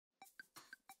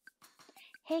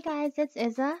Hey guys, it's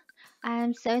Isa.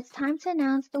 So it's time to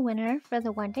announce the winner for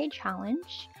the one-day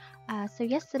challenge. So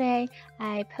yesterday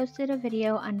I posted a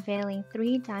video unveiling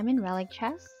 3 diamond relic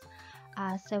chests.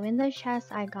 So in those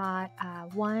chests I got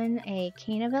one, a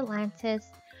Cane of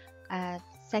Atlantis.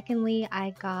 Secondly, I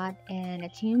got an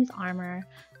Atum's armor,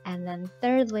 and then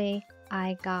thirdly,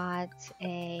 I got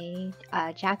a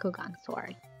Jakugan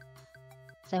sword.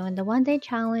 So in the one-day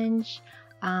challenge,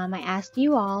 I asked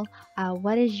you all,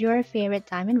 what is your favorite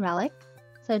diamond relic?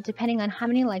 So depending on how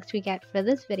many likes we get for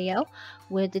this video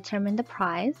would determine the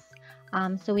prize.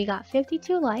 So we got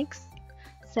 52 likes.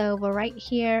 So we're right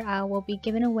here, we'll be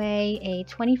giving away a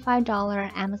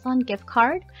 $25 Amazon gift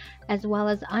card, as well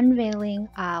as unveiling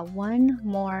one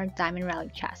more diamond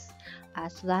relic chest.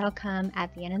 So that'll come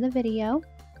at the end of the video.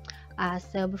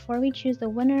 So before we choose the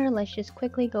winner, let's just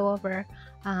quickly go over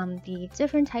the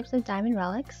different types of diamond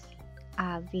relics.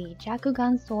 The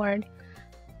Jakugan sword,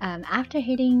 after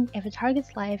hitting, if a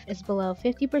target's life is below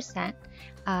 50%,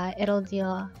 it'll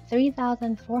deal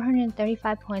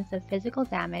 3,435 points of physical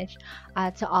damage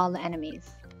to all the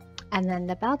enemies. And then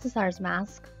the Balthasar's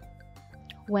mask,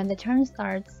 when the turn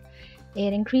starts,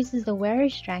 it increases the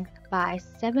wearer's strength by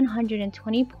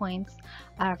 720 points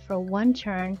for 1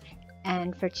 turn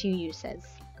and for 2 uses.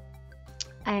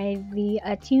 The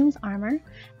Atum's armor,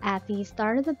 at the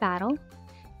start of the battle,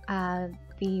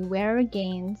 the wearer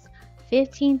gains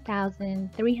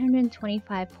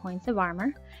 15,325 points of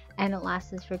armor, and it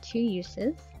lasts for 2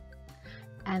 uses.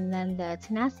 And then the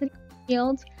Tenacity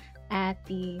Shield, at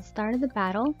the start of the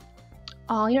battle,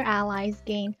 all your allies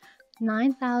gain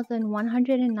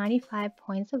 9,195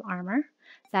 points of armor.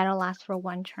 That'll last for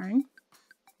 1 turn.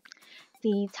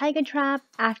 The Taiga Trap,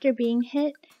 after being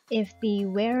hit, if the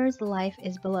wearer's life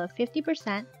is below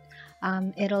 50%,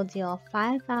 it'll deal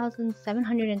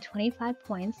 5,725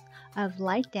 points of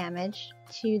light damage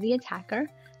to the attacker,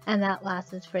 and that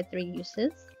lasts for 3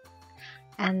 uses.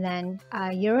 And then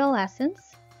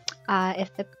Essence,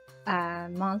 if the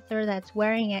monster that's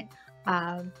wearing it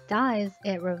dies,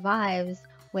 it revives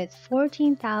with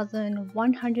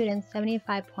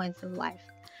 14,175 points of life,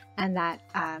 and that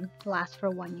lasts for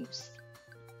 1 use.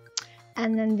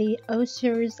 And then the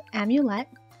Osur's Amulet,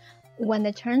 when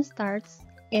the turn starts,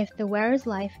 if the wearer's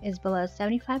life is below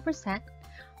 75%,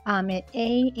 it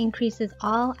increases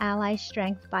all ally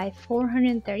strength by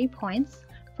 430 points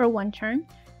for 1 turn,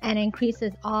 and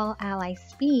increases all ally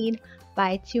speed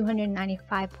by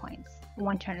 295 points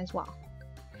 1 turn as well.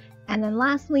 And then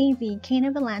lastly, the Cane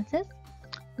of Atlantis,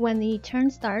 when the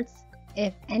turn starts,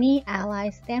 if any ally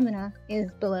stamina is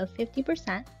below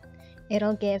 50%,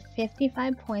 it'll give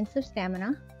 55 points of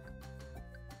stamina,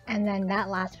 and then that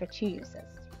lasts for 2 uses.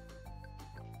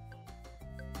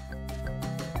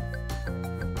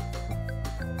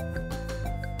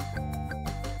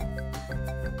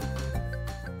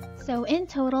 So in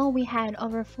total, we had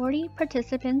over 40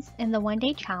 participants in the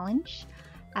one-day challenge.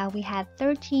 We had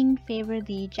 13 favor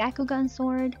the Jakugan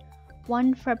sword,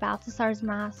 1 for Balthasar's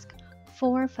mask,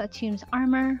 4 for Atum's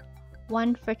armor,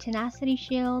 1 for Tenacity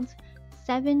Shield,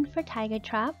 7 for Taiga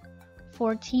Trap,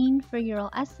 14 for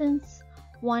Essence,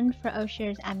 1 for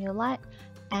Osur's Amulet,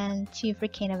 and 2 for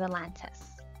Cane of Atlantis.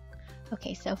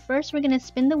 Okay, so first we're going to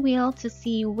spin the wheel to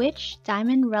see which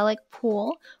diamond relic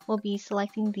pool will be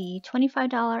selecting the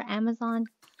 $25 Amazon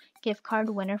gift card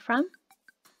winner from.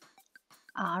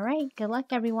 Alright, good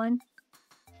luck everyone.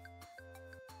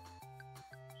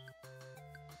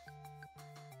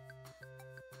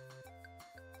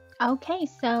 Okay,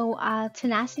 so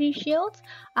Tenacity Shield,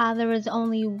 there was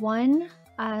only 1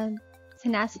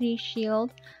 Tenacity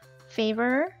Shield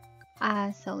favorer.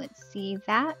 So let's see,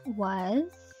 that was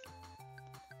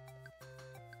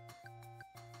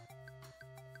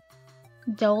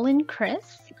Dolan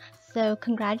Chris. So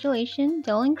congratulations,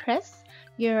 Dolan Chris.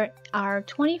 You're our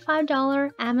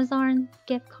 $25 Amazon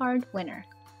gift card winner.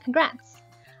 Congrats.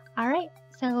 Alright,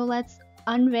 so let's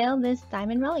unveil this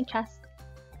diamond relic chest.